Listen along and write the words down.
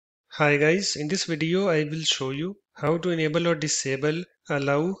Hi guys, in this video I will show you how to enable or disable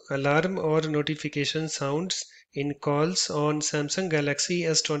allow alarm or notification sounds in calls on Samsung Galaxy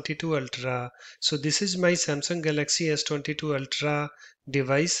S22 Ultra. So this is my Samsung Galaxy S22 Ultra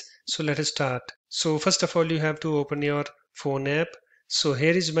device. So let us start. So first of all you have to open your phone app. So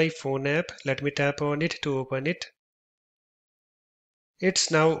here is my phone app. Let me tap on it to open it.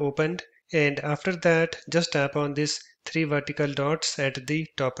 It's now opened, and after that just tap on this three vertical dots at the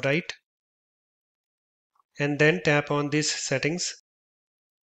top right, and then tap on this settings,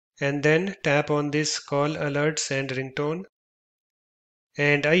 and then tap on this call alerts and ringtone.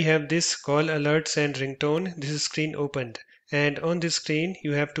 And I have this call alerts and ringtone, this screen opened, and on this screen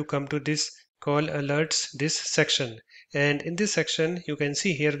you have to come to this call alerts, this section, and in this section you can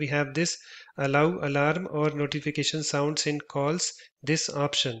see here we have this allow alarm or notification sounds in calls, this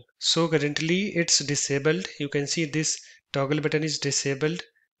option. So currently it's disabled. You can see this toggle button is disabled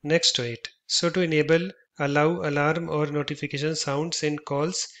next to it. So to enable allow alarm or notification sounds in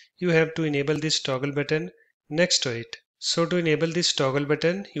calls, you have to enable this toggle button next to it. So to enable this toggle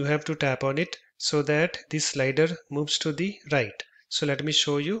button, you have to tap on it so that this slider moves to the right. So let me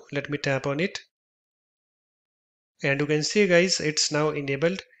show you. Let me tap on it. And you can see guys, it's now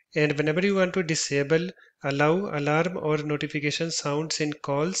enabled. And whenever you want to disable allow alarm or notification sounds in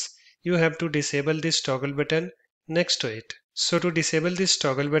calls, you have to disable this toggle button next to it. So to disable this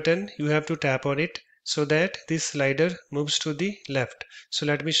toggle button, you have to tap on it so that this slider moves to the left. So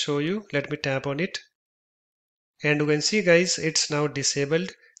let me show you. Let me tap on it. And you can see guys, it's now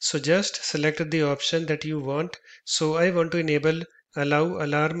disabled. So just select the option that you want. So I want to enable allow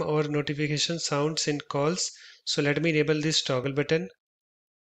alarm or notification sounds in calls. So let me enable this toggle button.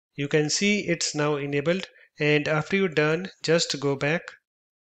 You can see it's now enabled, and after you're done, just go back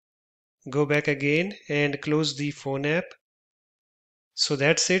again and close the phone app. So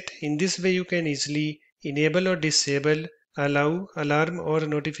that's it. In this way you can easily enable or disable allow alarm or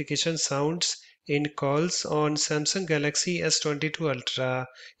notification sounds in calls on Samsung Galaxy S22 Ultra.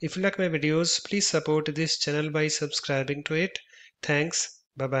 If you like my videos, please support this channel by subscribing to it. Thanks.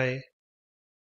 Bye bye.